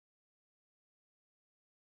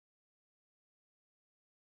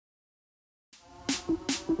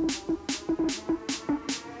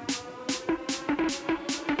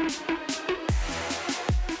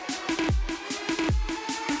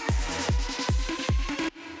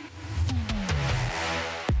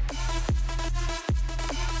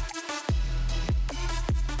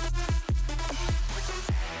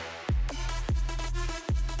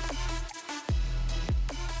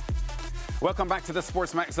Welcome back to the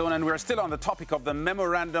SportsMax Zone, and we're still on the topic of the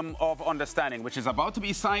Memorandum of Understanding, which is about to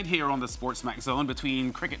be signed here on the SportsMax Zone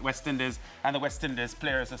between Cricket West Indies and the West Indies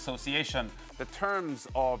Players Association. The terms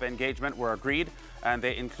of engagement were agreed, and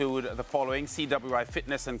they include the following: CWI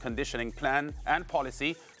Fitness and Conditioning Plan and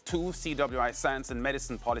Policy, 2, CWI Science and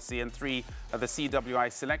Medicine Policy, and 3, the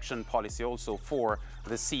CWI Selection Policy, also 4,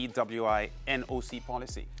 the CWI NOC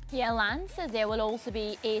Policy. Yeah, Lance, there will also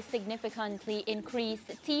be a significantly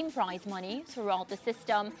increased team prize money throughout the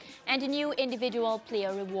system and new individual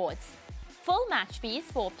player rewards. Full match fees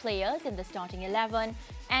for players in the starting 11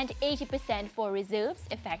 and 80% for reserves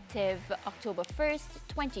effective October 1st,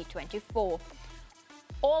 2024.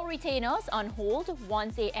 All retainers on hold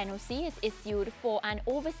once a NOC is issued for an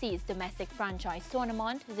overseas domestic franchise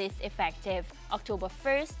tournament, this effective October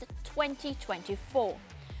 1st, 2024.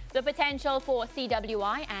 The potential for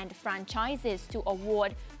CWI and franchises to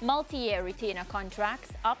award multi-year retainer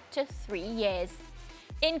contracts up to 3 years.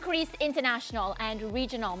 Increased international and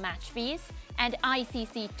regional match fees and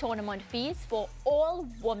ICC tournament fees for all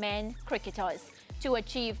women cricketers to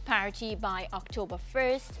achieve parity by October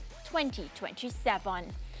 1st, 2027.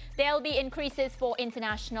 There will be increases for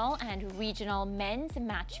international and regional men's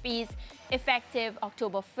match fees effective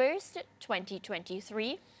October 1st,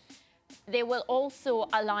 2023. They will also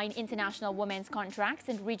align international women's contracts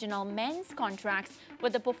and regional men's contracts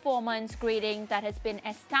with the performance grading that has been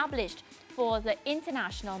established for the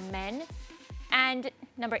international men. And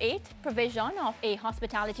number 8, provision of a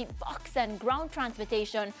hospitality box and ground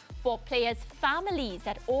transportation for players' families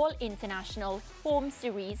at all international home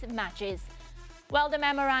series matches. Well, the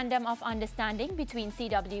Memorandum of Understanding between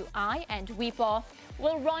CWI and WIPA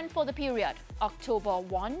will run for the period October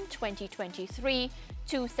 1, 2023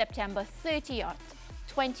 to September 30th,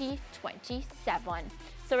 2027.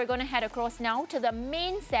 So we're going to head across now to the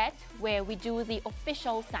main set where we do the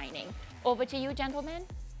official signing. Over to you, gentlemen.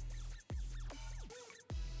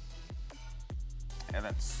 Yeah,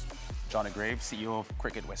 that's John Agrave, CEO of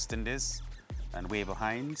Cricket West Indies, and Wavell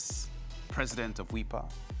Hines, President of WIPA,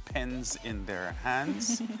 pens in their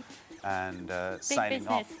hands, and signing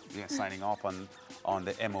off on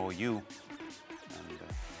the MOU.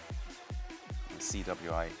 And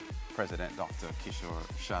CWI President Dr.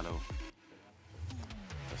 Kishore Shallow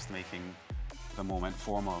just making the moment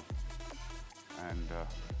formal, and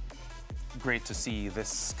great to see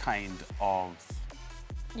this kind of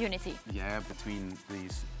unity. Yeah, between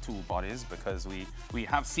these two bodies, because we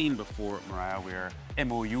have seen before, Mariah, where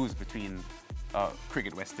MOUs between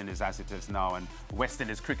Cricket West Indies as it is now and West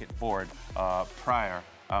Indies Cricket Board prior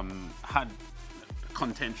had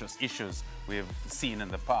contentious issues we've seen in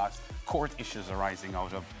the past, court issues arising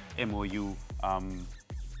out of MOU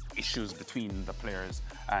issues between the players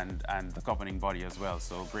and the governing body as well.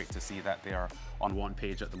 So great to see that they are on one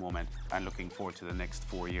page at the moment and looking forward to the next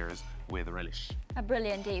 4 years with relish. A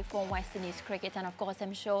brilliant day for West Indies cricket, and of course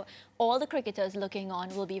I'm sure all the cricketers looking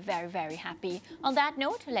on will be very, very happy. On that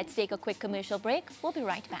note, let's take a quick commercial break. We'll be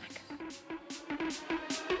right back.